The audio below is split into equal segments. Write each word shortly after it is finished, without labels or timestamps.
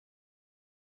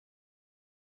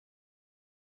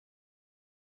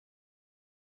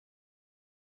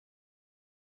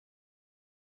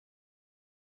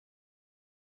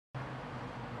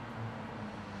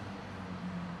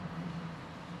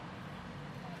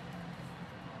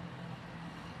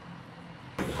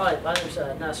Hi, my name is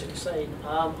Nasir Hussain.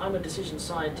 I'm a decision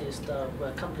scientist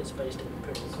where companies based in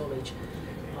Imperial College.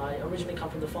 I originally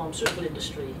come from the pharmaceutical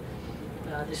industry.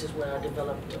 This is where I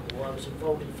developed, or I was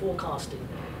involved in forecasting.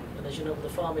 And as you know, with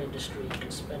the pharma industry, you can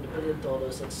spend $1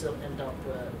 billion and still end up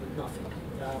with nothing.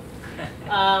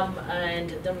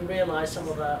 And then we realized some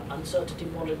of our uncertainty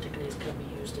modeling techniques can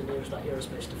be used in areas like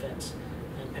aerospace defense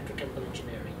and petrochemical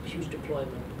engineering. Huge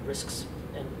deployment risks,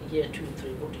 and year 2 and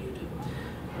 3, what do you do?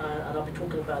 And I'll be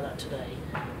talking about that today.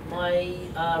 My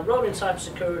role in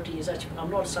cybersecurity is actually,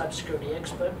 I'm not a cybersecurity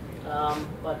expert,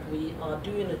 but we are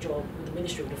doing a job with the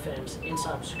Ministry of Defense in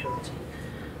cybersecurity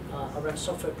around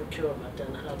software procurement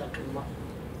and how that can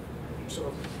sort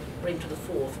of bring to the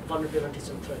fore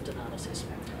vulnerabilities and threat analysis.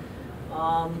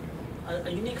 A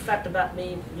unique fact about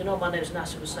me, you know, my name is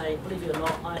Nasir Hussain. Believe it or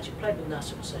not, I actually played with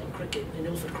Nasir Hussain cricket in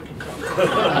Ilford Cricket Club.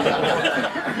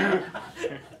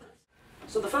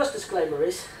 So the first disclaimer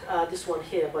is this one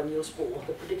here by Niels Bohr.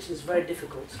 The prediction is very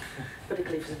difficult,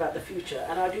 particularly if it's about the future.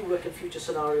 And I do work in future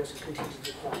scenarios and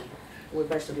contingency planning. We're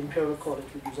based at Imperial College.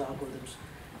 We use algorithms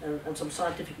and some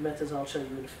scientific methods I'll show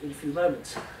you in a few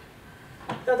moments.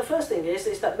 Now the first thing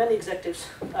is that many executives,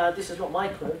 this is not my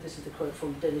quote, this is the quote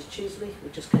from Dennis Cheesley,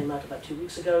 which just came out about 2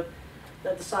 weeks ago,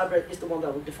 that the cyber is the one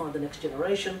that will define the next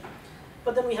generation.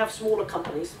 But then we have smaller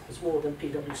companies, smaller than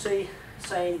PwC,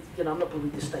 saying, you know, I'm not going to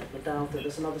read this statement out,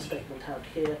 there's another statement out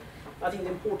here. I think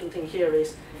the important thing here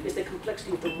is the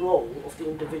complexity of the role of the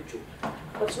individual.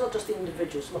 But it's not just the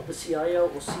individual, it's not the CIO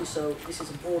or CISO, this is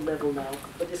a broad level now,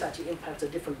 but this actually impacts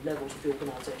at different levels of the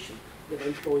organization, you know,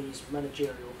 employees,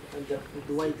 managerial, and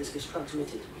the way this is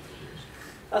transmitted.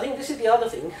 I think this is the other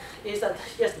thing, is that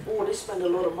yes, the board is spending a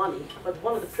lot of money, but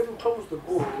one of the problems with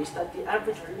the board is that the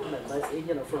average board member,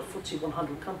 you know, for a FTSE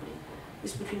 100 company,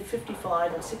 is between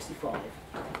 55 and 65.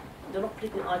 They're not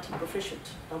particularly IT proficient.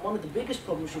 And one of the biggest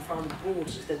problems you find with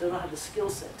boards is that they don't have the skill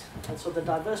set. And so the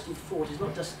diversity of thought is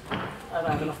not just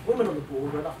I have enough women on the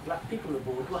board or enough black people on the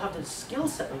board, do I have the skill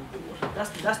set on the board?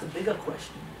 That's the bigger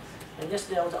question. And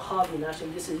yesterday I was at Harvey Nash,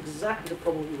 and this is exactly the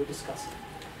problem we were discussing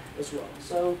as well.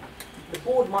 So the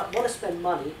board might want to spend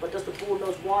money, but does the board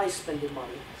know why it's spending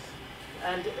money?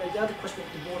 And the other question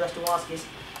the board has to ask is,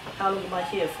 how long am I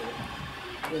here for?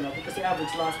 You know, because the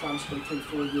average lifetime is between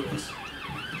 4 years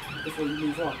before you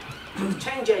move on. So the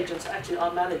change agents actually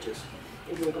are managers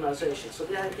in the organization, so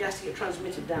they has to get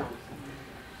transmitted down.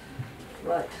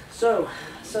 Right, so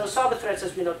cyber threats,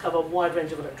 as we know, cover a wide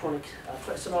range of electronic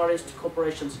threat scenarios to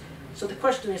corporations. So the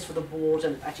question is for the board,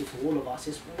 and actually for all of us,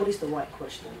 is what is the right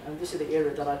question? And this is the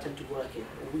area that I tend to work in,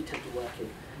 or we tend to work in.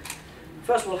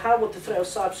 First of all, how would the threat of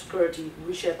cybersecurity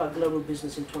reshape our global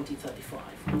business in 2035?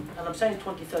 And I'm saying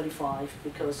 2035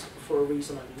 because, for a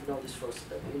reason, and you know this for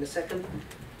in a second,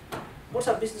 what's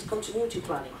our business continuity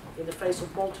planning in the face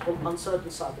of multiple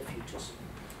uncertain cyber futures?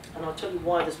 And I'll tell you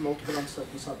why there's multiple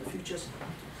uncertain cyber futures.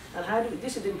 And how do we,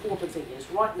 this is the important thing is,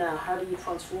 right now, how do we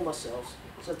transform ourselves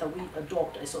so that we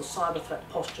adopt a sort of cyber threat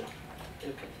posture?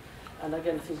 Okay. And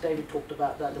again, I think David talked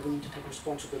about that we need to take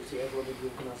responsibility, everyone in the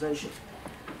organization.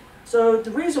 So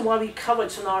the reason why we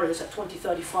covered scenarios at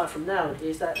 2035 from now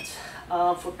is that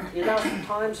for it allows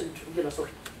times and, you know, sort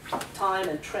of time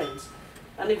and trends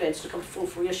and events to come to full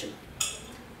fruition.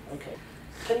 Okay.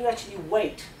 Can you actually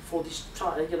wait for these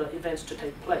events to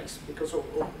take place because of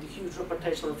the huge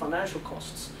reputational and financial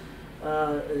costs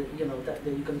you know, that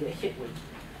you're going to get hit with?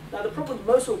 Now the problem with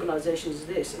most organizations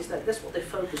is that that's what they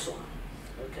focus on.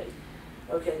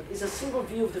 Okay, it's a single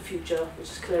view of the future, which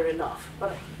is clear enough.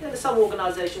 But there's some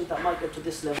organizations that might go to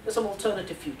this level. There's some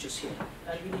alternative futures here,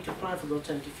 and we need to plan for the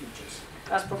alternative futures.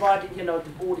 As provided, you know, the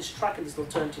board is tracking these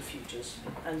alternative futures,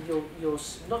 and you're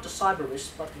not just cyber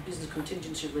risk, but the business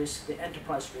contingency risk, the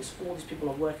enterprise risk, all these people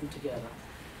are working together.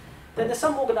 Then there's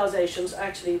some organizations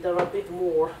actually that are a bit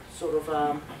more sort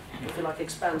of, if you like,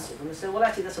 expansive, and they say, well,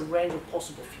 actually, there's a range of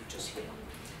possible futures here.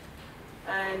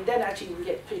 And then actually we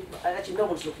get people, actually no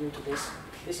one's looking into this.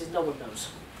 This is no one knows.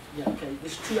 Yeah, okay,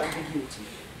 there's true ambiguity.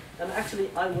 And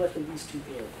actually I work in these two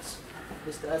areas.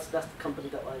 That's the company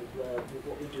that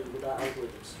what we do with our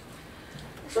algorithms.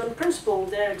 So in principle,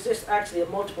 there exists actually a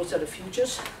multiple set of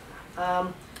futures.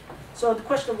 So the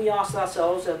question we asked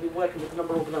ourselves, and we're working with a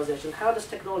number of organizations, how does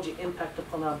technology impact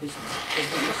upon our business in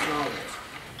different scenarios?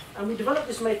 And we developed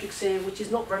this matrix here, which is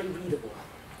not very readable.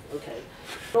 Okay,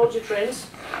 technology trends,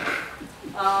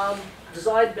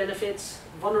 desired benefits,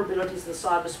 vulnerabilities in the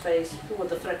cyberspace, who are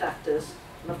the threat actors,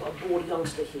 and I've got a bored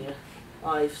youngster here,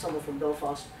 someone from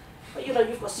Belfast. But you know,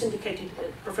 you've got syndicated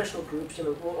professional groups, you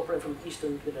know, who operate from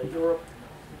Eastern, you know, Europe.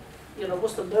 You know,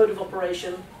 what's the mode of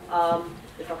operation?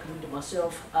 If I can read it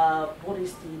myself, what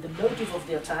is the motive of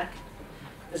the attack?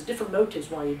 there's different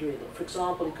motives why you're doing it. For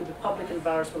example, it could be public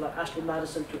embarrassment like Ashley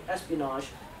Madison to espionage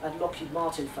at Lockheed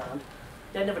Martin found.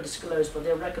 They never disclosed, but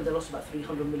they reckon they lost about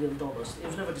 $300 million. It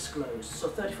was never disclosed. So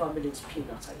 35 million is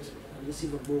peanuts, actually. And there's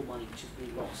even more money which is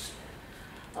being lost.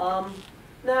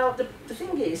 Now, the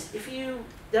thing is,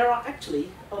 there are actually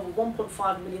over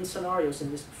 1.5 million scenarios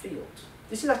in this field.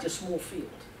 This is actually a small field.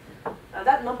 And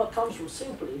that number comes from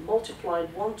simply multiplying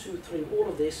 1, 2, 3, all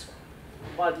of this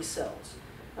by these cells.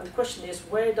 And the question is,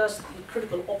 where does the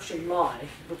critical option lie?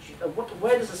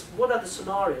 What are the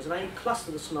scenarios? And how you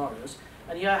cluster the scenarios,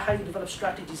 and how you develop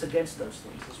strategies against those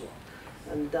things as well.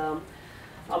 And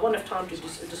I won't have time to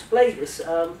display this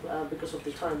because of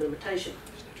the time limitation.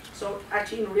 So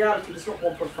actually, in reality, there's not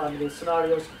 1.5 million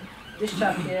scenarios. This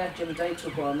chap here, Jim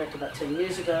Dayton, who I met about 10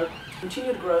 years ago,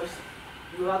 continued growth,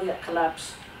 you either get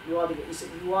collapse, you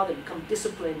either become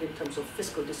disciplined in terms of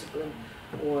fiscal discipline,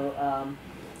 or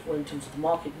in terms of the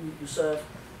market you serve,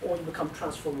 or you become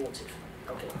transformative.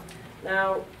 Okay.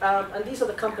 Now, and these are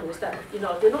the companies that, they're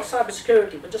not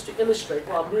cybersecurity, but just to illustrate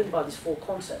what I mean by these 4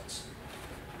 concepts.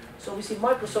 So we see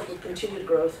Microsoft with continued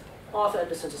growth, Arthur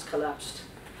Andersen has collapsed,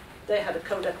 they had a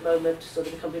Kodak moment, so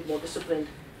they become a bit more disciplined,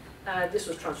 and this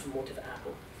was transformative at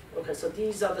Apple. Okay, so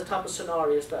these are the type of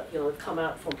scenarios that come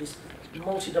out from this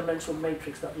multi-dimensional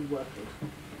matrix that we work with.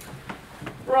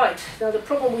 Right, now the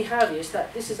problem we have is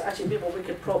that this is actually a bit of a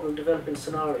wicked problem developing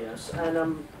scenarios,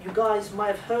 and you guys might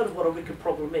have heard of what a wicked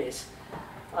problem is.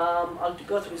 I'll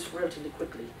go through this relatively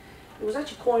quickly. It was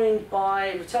actually coined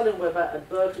by Ritellian Weber at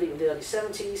Berkeley in the early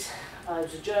 70s. It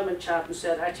was a German chap who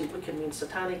said actually wicked means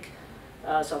satanic,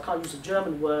 so I can't use a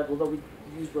German word, although we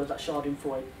use words like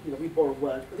Schadenfreude, we borrow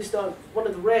words. But this one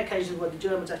of the rare occasions where the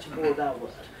Germans actually borrowed our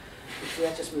word,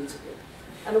 which just means it.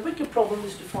 And a wicked problem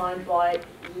is defined by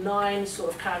 9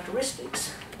 sort of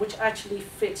characteristics which actually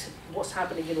fit what's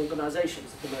happening in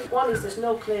organizations at the moment. One is there's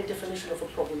no clear definition of a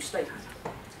problem statement.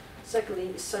 Secondly,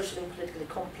 it's socially and politically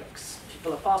complex.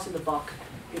 People are passing the buck,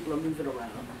 people are moving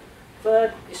around.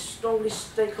 Third, it's strongly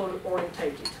stakeholder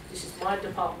orientated. This is my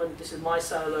department, this is my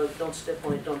silo, don't step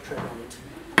on it, don't tread on it.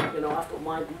 I've got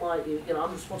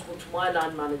I'm responsible to my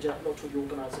line manager, not to the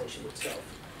organization itself.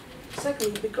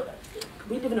 Secondly, because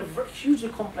we live in a hugely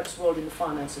complex world in the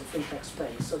finance and fintech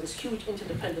space, so there's huge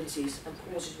interdependencies and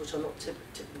causes which are not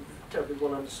terribly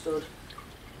well understood.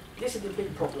 This is the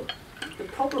big problem. The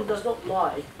problem does not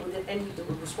lie within the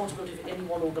responsibility of any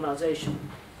one organization.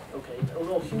 Okay,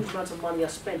 although huge amounts of money are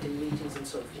spent in meetings and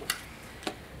so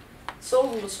forth.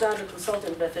 Solving with standard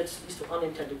consulting methods leads to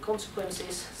unintended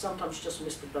consequences. Sometimes you just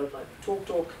miss the boat like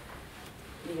talk,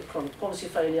 you get chronic policy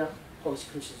failure, policy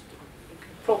consistency.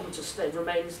 Problem to stay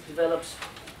remains, develops,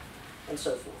 and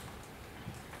so forth.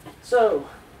 So,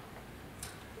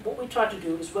 what we try to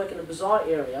do is work in a bizarre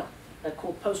area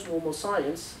called post-normal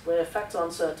science, where facts are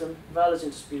uncertain, values in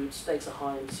dispute, stakes are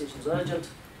high, and decisions urgent.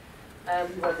 And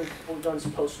we work in what we've done is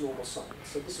post-normal science.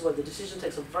 So this is where the decision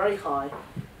stakes are very high,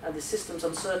 and the system's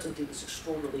uncertainty is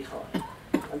extraordinarily high.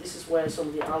 And this is where some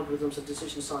of the algorithms of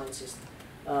decision scientists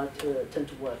tend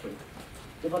to work in.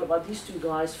 Developed by these 2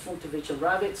 guys, Funtovich and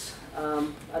Ravitz. I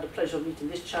had the pleasure of meeting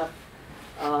this chap.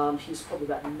 He's probably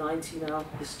about 90 now,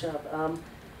 this chap.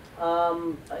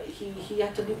 He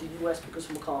had to leave the US because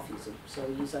of McCarthyism, so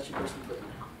he's actually based in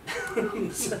Britain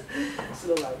now.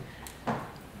 Still alive.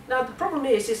 Now the problem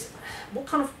is what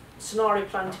kind of scenario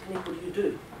planning technique will you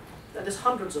do? And there's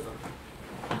hundreds of them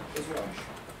as well.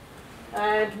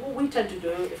 And what we tend to do,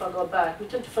 if I go back, we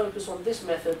tend to focus on this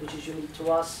method, which is unique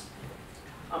to us.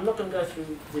 I'm not going to go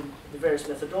through the various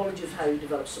methodologies of how you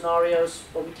develop scenarios,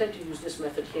 but we tend to use this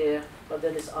method here, but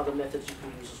then there's other methods you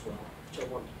can use as well, which I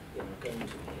won't go into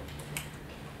here.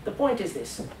 The point is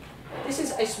this. This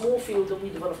is a small field that we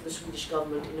developed for the Swedish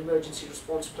government in emergency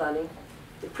response planning.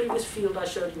 The previous field I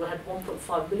showed you had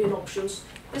 1.5 million options.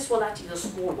 This one actually is a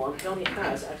small one. It only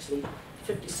has actually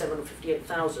 57 or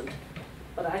 58,000.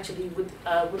 But actually, with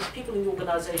people in the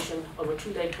organization over a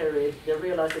 2-day period, they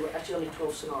realized there were actually only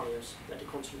 12 scenarios that to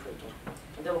concentrate on.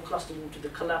 And they were clustered into the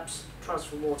collapse,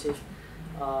 transformative,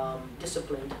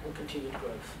 disciplined, and continued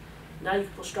growth. Now you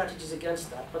can put strategies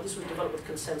against that, but this was developed with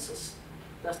consensus.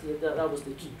 That was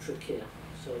the key trick here.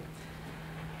 So,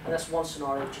 and that's one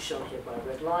scenario which is shown here by a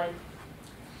red line.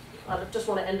 I just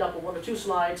want to end up with 1 or 2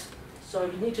 slides. So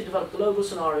you need to develop global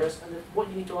scenarios, and what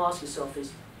you need to ask yourself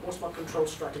is, what's my control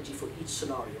strategy for each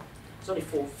scenario? There's only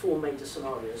four major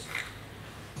scenarios.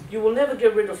 You will never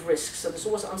get rid of risks, so there's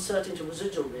always uncertainty and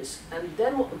residual risk. And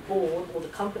then what the board or the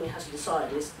company has to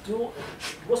decide is,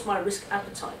 what's my risk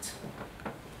appetite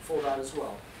for that as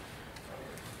well?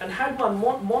 And how do I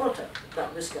monitor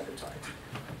that risk appetite?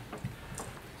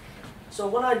 So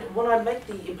when I make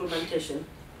the implementation,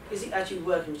 is it actually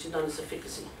working, which is known as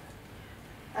efficacy.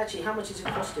 Actually, how much is it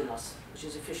costing us, which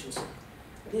is efficiency.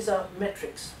 These are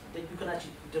metrics that you can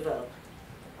actually develop.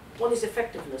 One is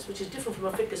effectiveness, which is different from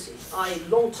efficacy, i.e.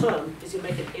 long term, is it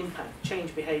making impact,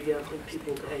 change behaviour in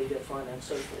people, behaviour, finance,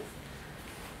 so forth.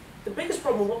 The biggest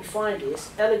problem what we find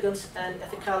is elegance and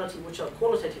ethicality, which are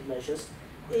qualitative measures,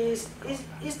 is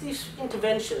this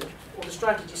intervention or the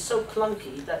strategy so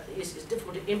clunky that it's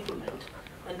difficult to implement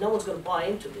and no one's going to buy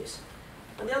into this.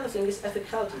 And the other thing is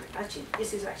ethicality. Actually,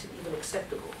 this is actually even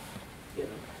acceptable. You know,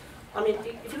 I mean,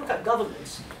 if you look at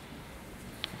governments,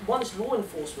 one is law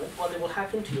enforcement, while they will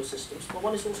hack into your systems, but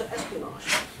one is also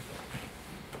espionage.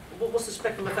 What's the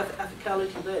spectrum of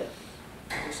ethicality there?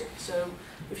 So,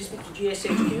 if you speak to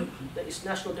GSHQ, that is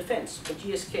national defense, but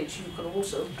GSHQ can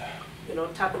also, you know,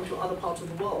 tap into other parts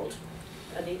of the world,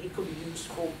 and it could be used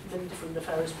for many different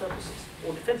nefarious purposes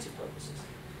or defensive purposes.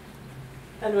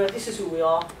 Anyway, this is who we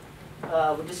are.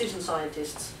 We're decision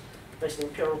scientists based in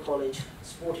Imperial College,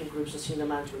 supporting groups and senior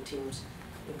management teams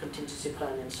in contingency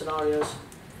planning scenarios.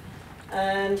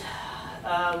 And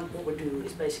what we do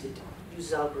is basically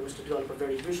use algorithms to develop a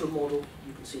very visual model.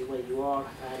 You can see where you are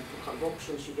and what kind of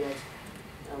options you get.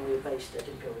 And we're based at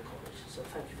Imperial College. So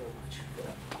thank you very much for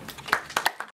that.